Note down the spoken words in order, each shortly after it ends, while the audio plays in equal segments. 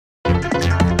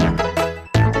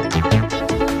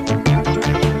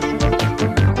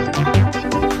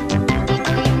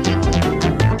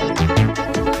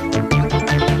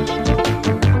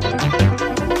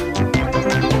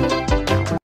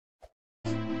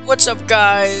What's up,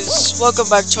 guys? Welcome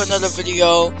back to another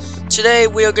video. Today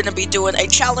we are going to be doing a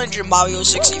challenge in Mario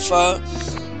 64.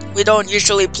 We don't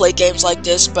usually play games like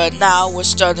this, but now we're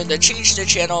starting to change the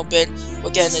channel a bit. We're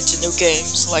getting into new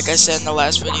games, like I said in the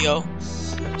last video.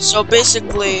 So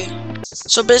basically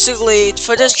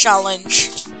for this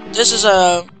challenge, this is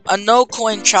a no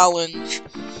coin challenge.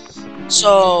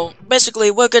 So basically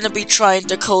we're going to be trying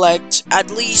to collect at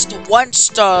least 1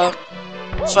 star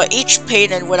for each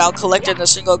painting without collecting a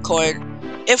single coin.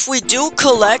 If we do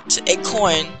collect a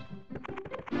coin,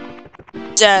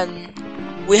 then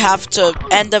we have to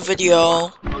end the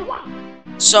video.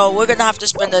 So we're gonna have to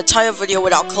spend the entire video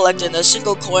without collecting a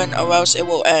single coin, or else it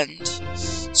will end.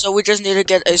 So we just need to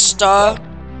get a star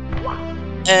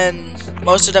and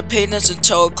most of the paintings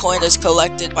until a coin is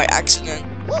collected by accident.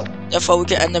 Therefore we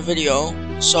can end the video.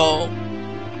 So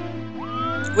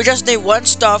we just need 1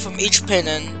 star from each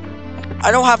painting. I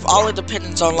don't have all of the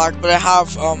paintings unlocked, but I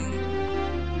have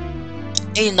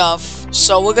enough.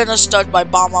 So we're gonna start by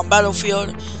Bomb on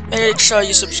Battlefield. Make sure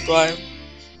you subscribe.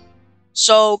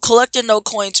 So collecting no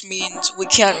coins means we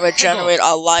can't regenerate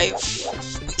our life.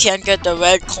 We can't get the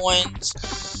red coins.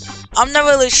 I'm not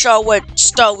really sure what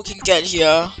star we can get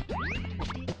here.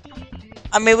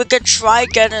 I mean, we could try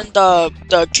getting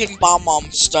the King Bomb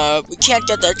star. We can't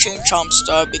get the Chain Chomp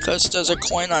star because there's a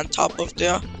coin on top of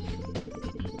there.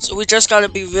 So we just gotta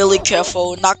be really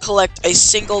careful, not collect a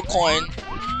single coin.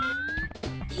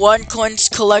 1 coin's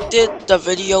collected, the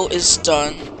video is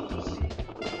done.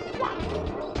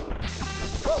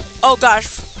 Oh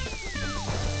gosh.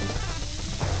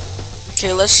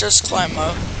 Okay, let's just climb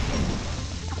up.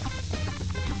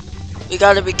 We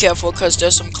gotta be careful because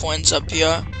there's some coins up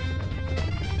here.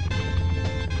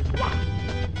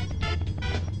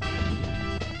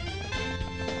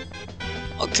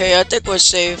 Okay, I think we're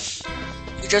safe.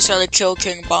 We just gotta kill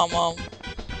King Bomb.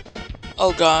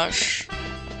 Oh gosh.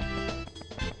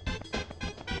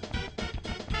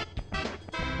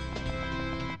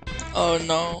 Oh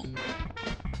no.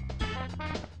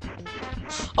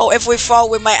 Oh, if we fall,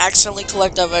 we might accidentally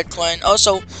collect a red coin.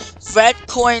 Also, red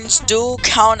coins do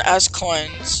count as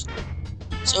coins.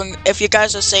 So if you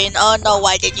guys are saying, oh no,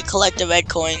 why did you collect the red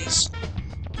coins?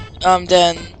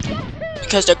 Then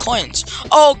because they're coins.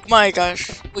 Oh my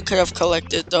gosh, we could have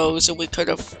collected those and we could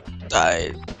have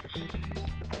died.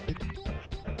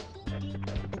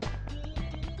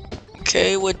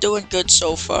 Okay, we're doing good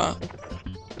so far.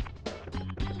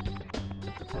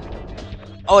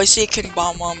 Oh, I see King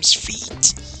Bomb's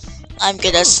feet. I'm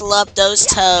gonna slap those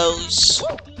toes.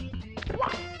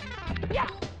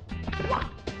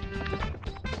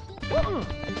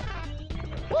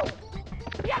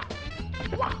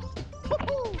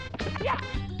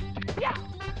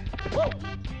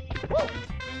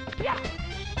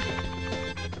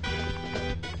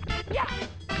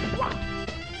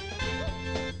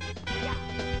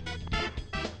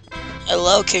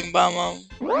 Hello, King Bomb.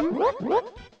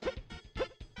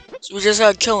 So we just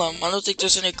gotta kill him. I don't think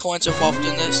there's any coins involved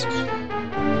in this.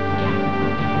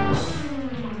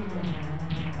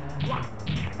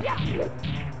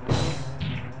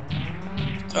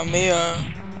 Come here.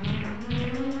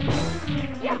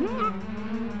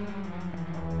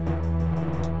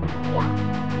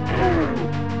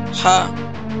 Huh?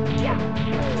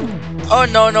 Oh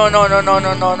no no no no no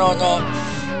no no no no.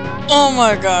 Oh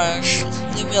my gosh.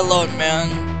 Leave me alone, man.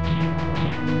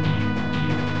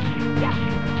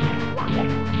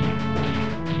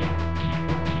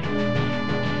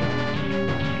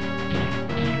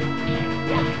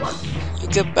 You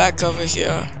get back over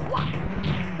here.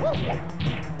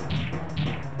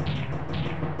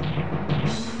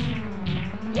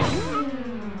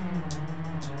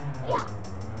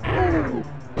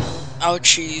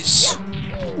 Ouchies.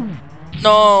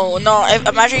 No, no,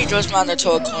 imagine he throws me on the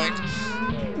toe coin.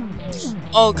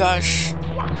 Oh gosh.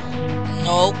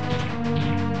 Nope.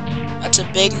 That's a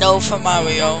big no for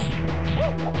Mario.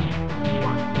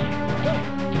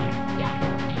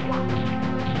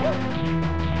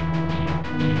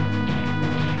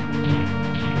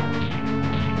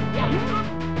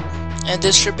 And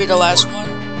this should be the last one.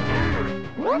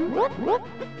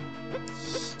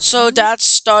 So that's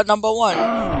star number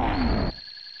 1.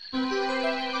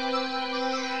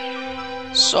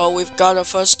 So we've got our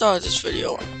first star of this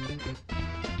video.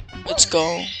 Let's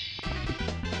go.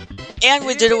 And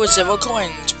we did it with 0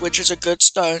 coins, which is a good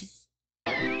start.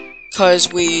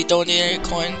 Cause we don't need any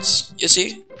coins, you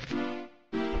see?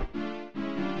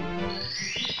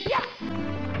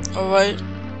 Alright.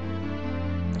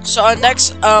 So our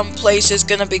next place is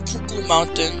gonna be Cuckoo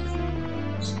Mountain.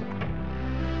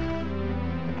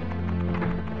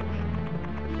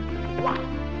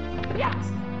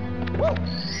 I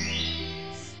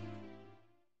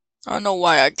don't know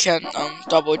why I can't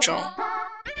double jump.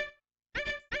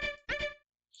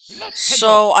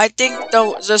 So I think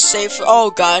the safe.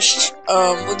 Oh gosh,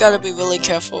 we gotta be really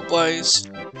careful, boys.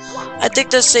 I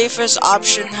think the safest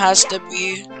option has to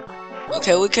be.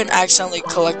 Okay, we can accidentally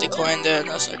collect a coin there.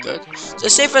 That's not good. The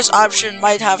safest option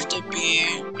might have to be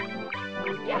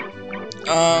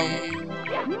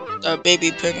the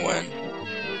baby penguin.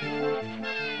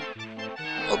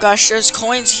 Oh gosh, there's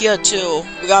coins here too.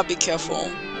 We gotta be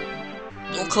careful.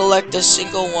 Don't collect a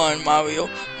single one, Mario.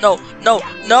 No, no,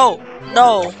 no,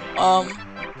 no.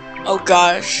 Oh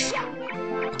gosh.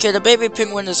 Okay, the baby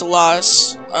penguin is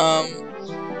lost.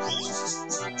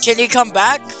 Can he come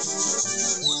back?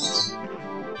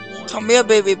 Come here,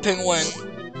 baby penguin.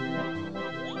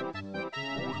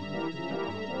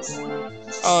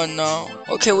 Oh no.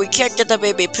 Okay, we can't get the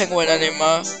baby penguin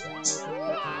anymore.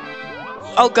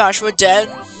 Oh gosh, we're dead.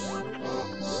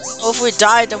 Oh, if we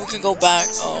die, then we can go back.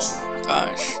 Oh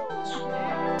gosh.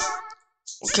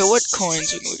 Okay, what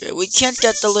coins we can get? We can't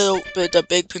get the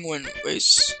big penguin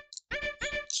race.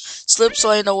 Slip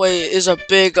sliding away is a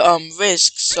big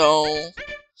risk, so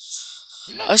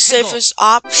our safest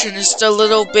option is the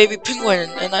little baby penguin,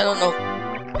 and I don't know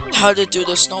how to do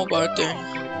the snowboard thing.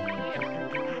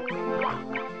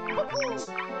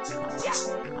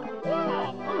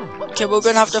 Okay, we're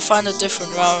gonna have to find a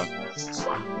different route.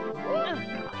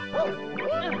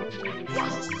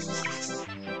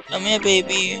 Come here,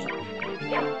 baby.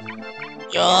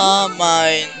 You're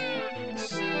mine.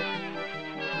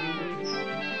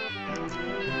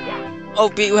 Oh,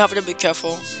 we have to be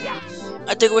careful.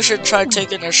 I think we should try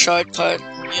taking a shortcut,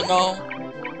 you know?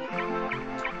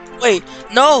 Wait,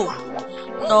 no!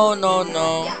 No, no,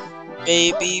 no.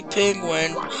 Baby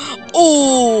penguin.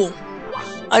 Ooh!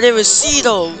 I didn't even see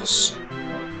those.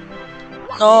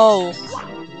 No.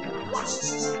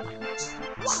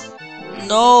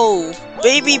 No.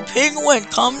 Baby penguin,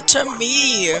 come to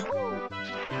me.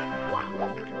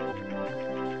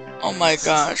 Oh my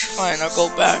gosh. Fine, I'll go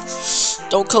back.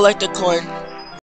 Don't collect the coin.